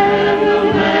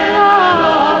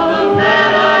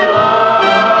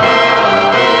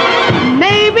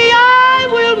 Maybe I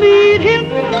will meet him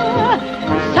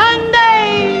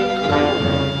Sunday,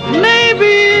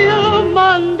 maybe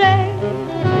Monday,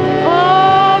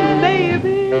 or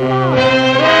maybe not.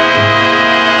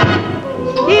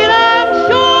 Still I'm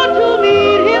sure to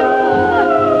meet him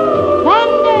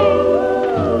one day,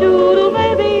 doodle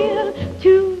maybe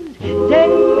Tuesday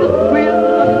will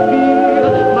be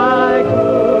my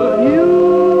good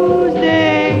news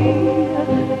day.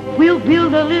 We'll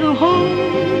build a little home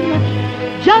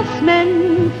just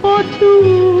meant for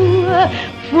two,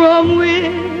 from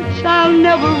which I'll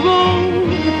never roam.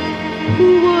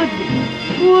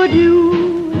 Would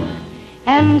you?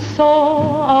 And so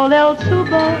all else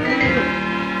above,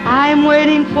 I'm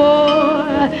waiting for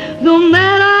the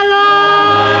man I love.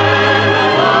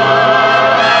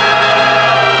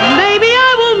 Maybe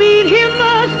I will meet him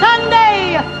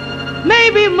Sunday,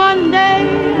 maybe Monday,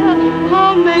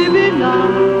 or maybe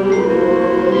not.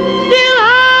 Still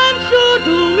I'm sure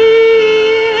to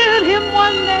meet him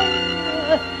one day,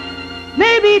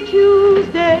 maybe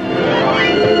Tuesday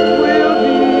will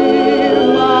be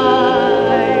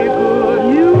my good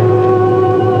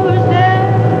news day.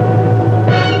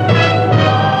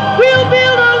 We'll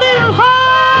build a little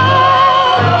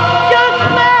home just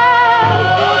meant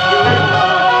for two,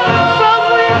 from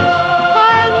which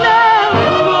I'll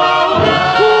never roam.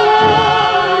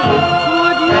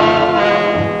 Would you?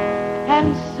 And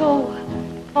so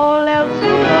all else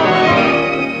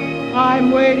above, I'm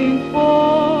waiting for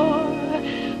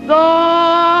the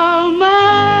man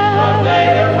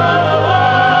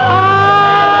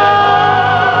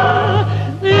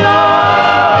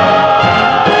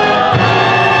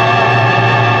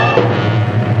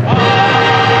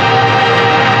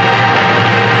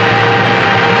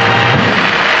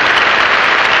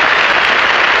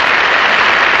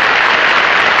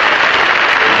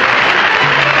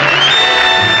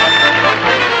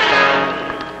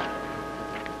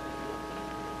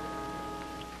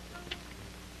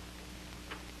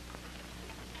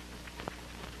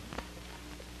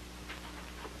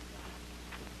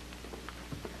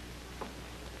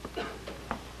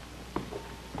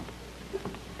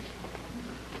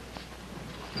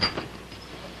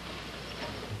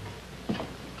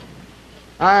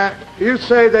I You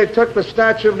say they took the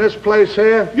statue in this place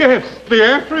here? Yes, the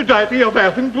Aphrodite of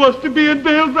Athens was to be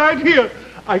unveiled right here.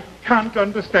 I can't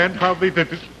understand how they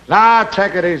did it. Now,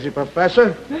 take it easy,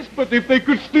 Professor. Yes, but if they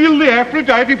could steal the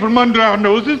Aphrodite from under our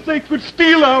noses, they could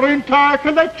steal our entire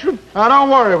collection. Now,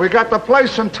 don't worry. We got the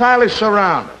place entirely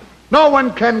surrounded. No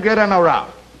one can get in or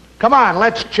out. Come on,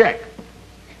 let's check.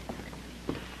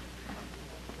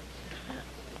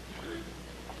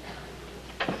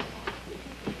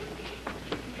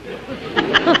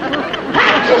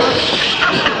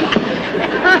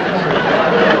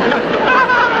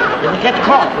 Get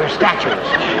caught. We're statues.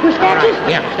 We're statues? Right.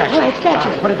 Yeah, statues. All right,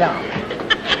 statues. Put it down.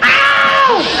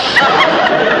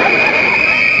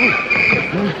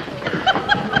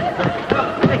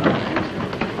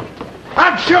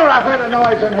 I'm sure I've heard a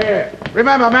noise in here.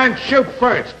 Remember, man, shoot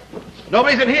first.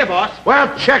 Nobody's in here, boss.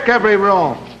 Well, check every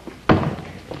room.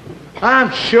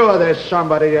 I'm sure there's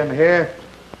somebody in here.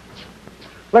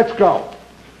 Let's go.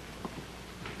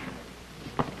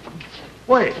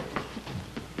 Wait.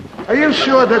 Are you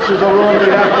sure this is the room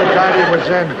the Aphrodite was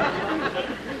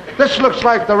in? This looks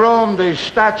like the room the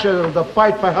statue of the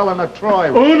fight for Helen of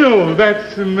Troy was. Oh, no,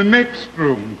 that's in the next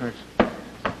room.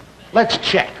 Let's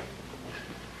check.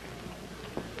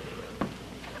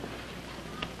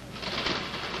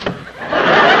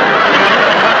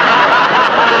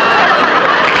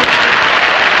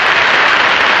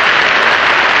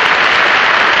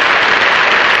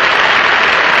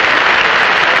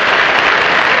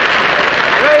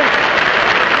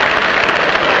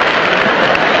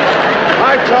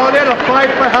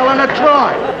 Fight for Helen of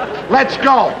Troy. Let's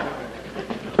go.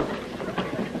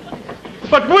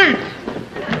 But wait!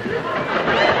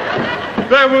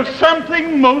 There was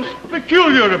something most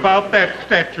peculiar about that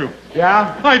statue.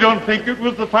 Yeah? I don't think it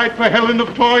was the fight for Helen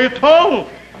of Troy at all.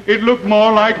 It looked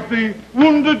more like the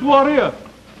Wounded Warrior.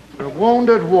 The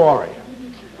Wounded Warrior.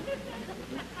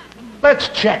 Let's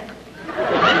check.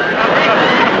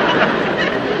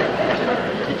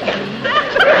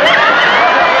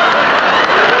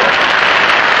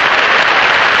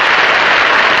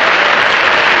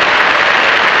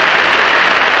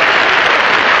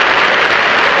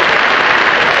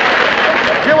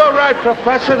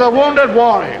 Professor, the Wounded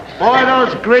Warrior. Boy,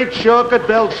 those Greeks sure could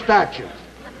build statues.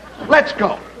 Let's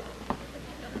go.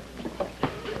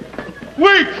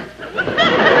 Wait!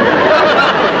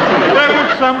 There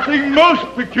was something most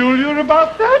peculiar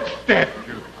about that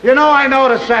statue. You know, I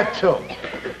noticed that, too.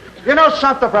 You know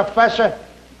something, Professor?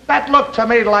 That looked to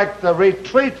me like the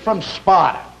retreat from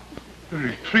Sparta. The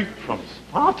retreat from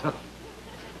Sparta?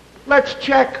 Let's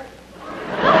check.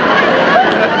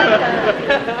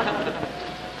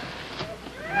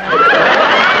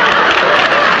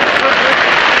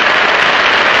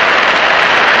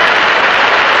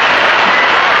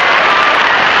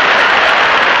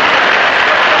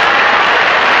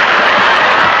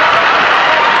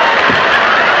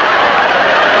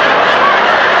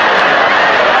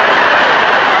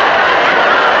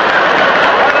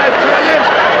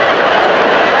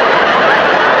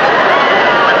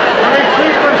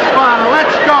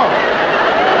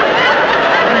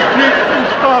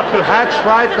 That's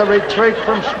right, the retreat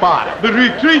from Sparta. The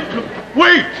retreat to...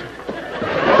 Wait!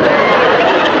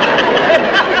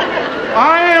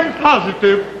 I am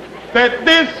positive that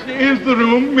this is the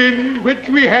room in which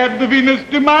we had the Venus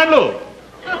de Milo.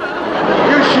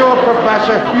 You sure,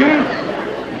 Professor? Yes.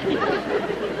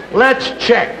 Let's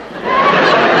check.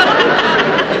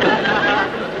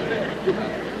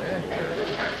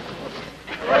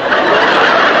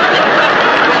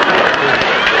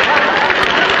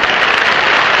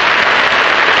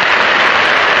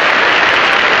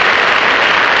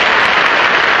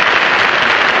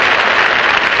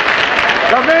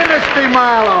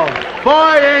 Milo.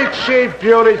 Boy, ain't she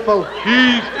beautiful.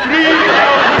 She's 3,000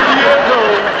 years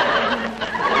old.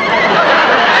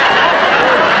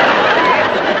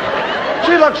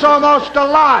 She looks almost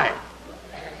alive.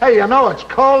 Hey, you know it's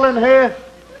cold in here?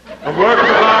 A work of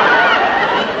art.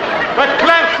 A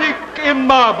classic in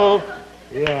marble.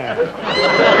 Yeah.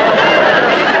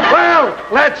 Well,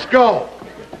 let's go.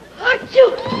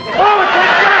 Achoo! Oh,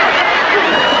 take that!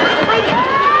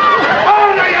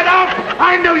 Oh, no, you don't!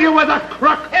 I knew you were the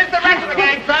crook. Here's the rest of the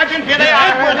gang, Sergeant. Here they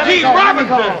are. Sid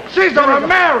Robinson. Cesar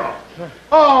Romero.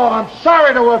 Oh, I'm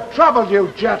sorry to have troubled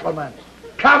you, gentlemen.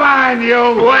 Come on,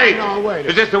 you. Wait. No, wait.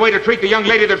 Is this the way to treat the young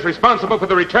lady that's responsible for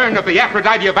the return of the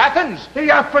Aphrodite of Athens?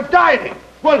 The Aphrodite.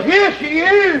 Well, here she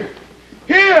is.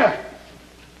 Here.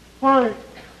 Why,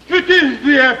 it is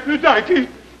the Aphrodite.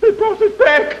 They brought it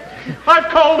back. I've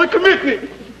called the committee.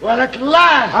 Well, at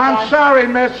last. I'm sorry,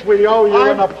 miss. We owe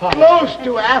you an apology. Close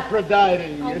to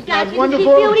Aphrodite. Oh, Isn't Doctor, that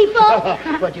wonderful? Isn't she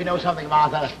beautiful? But you know something,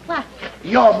 Martha? What?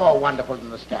 You're more wonderful than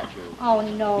the statue. Oh,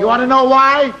 no. You want to know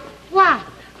why? Why?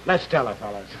 Let's tell her,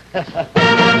 fellas.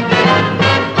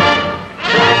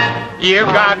 You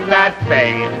got that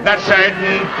thing, that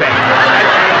certain thing. That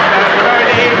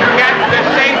thing the get to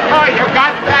sing. Oh, you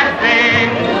got that thing,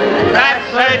 that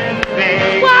certain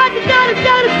thing. What?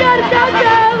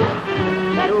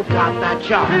 You got that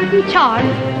charm. Charm?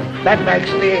 That makes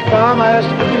the farmers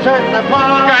certain the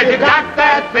farm. Cause you got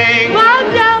that thing,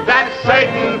 that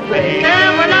certain thing.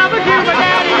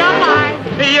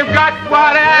 You've got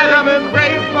what Adam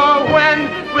prayed for when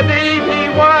with Eve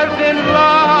he was in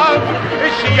love.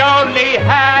 She only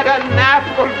had an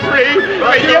apple tree,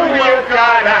 but you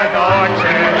got an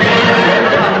orchard.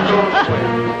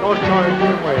 Don't try to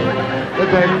get away.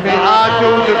 Take me out to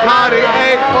the party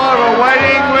egg for a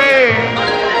wedding ring.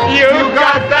 You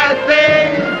got that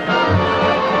thing.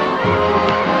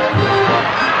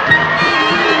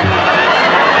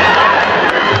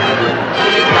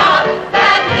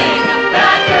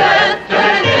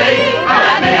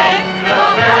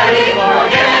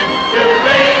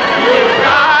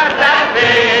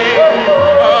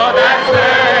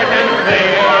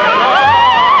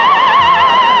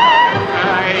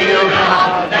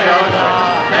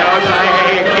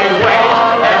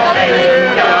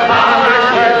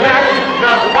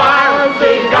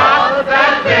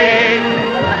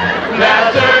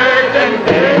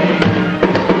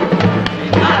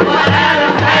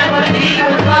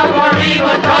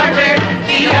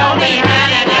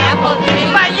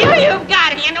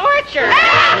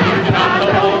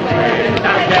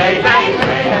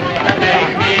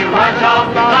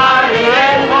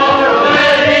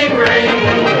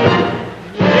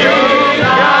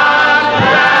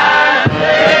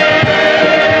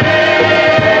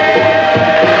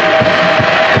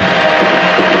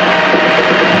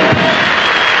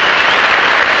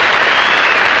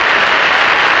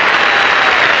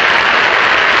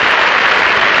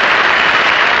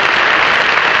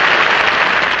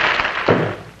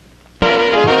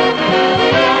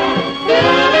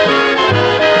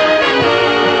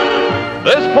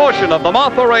 Of the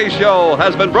Martha Raye Show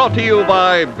has been brought to you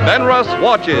by Benrus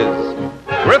Watches,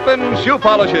 Griffin Shoe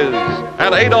Polishes,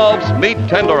 and Adolph's Meat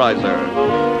Tenderizer.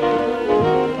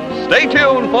 Stay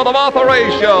tuned for the Martha Raye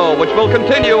Show, which will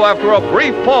continue after a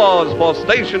brief pause for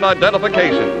station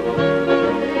identification.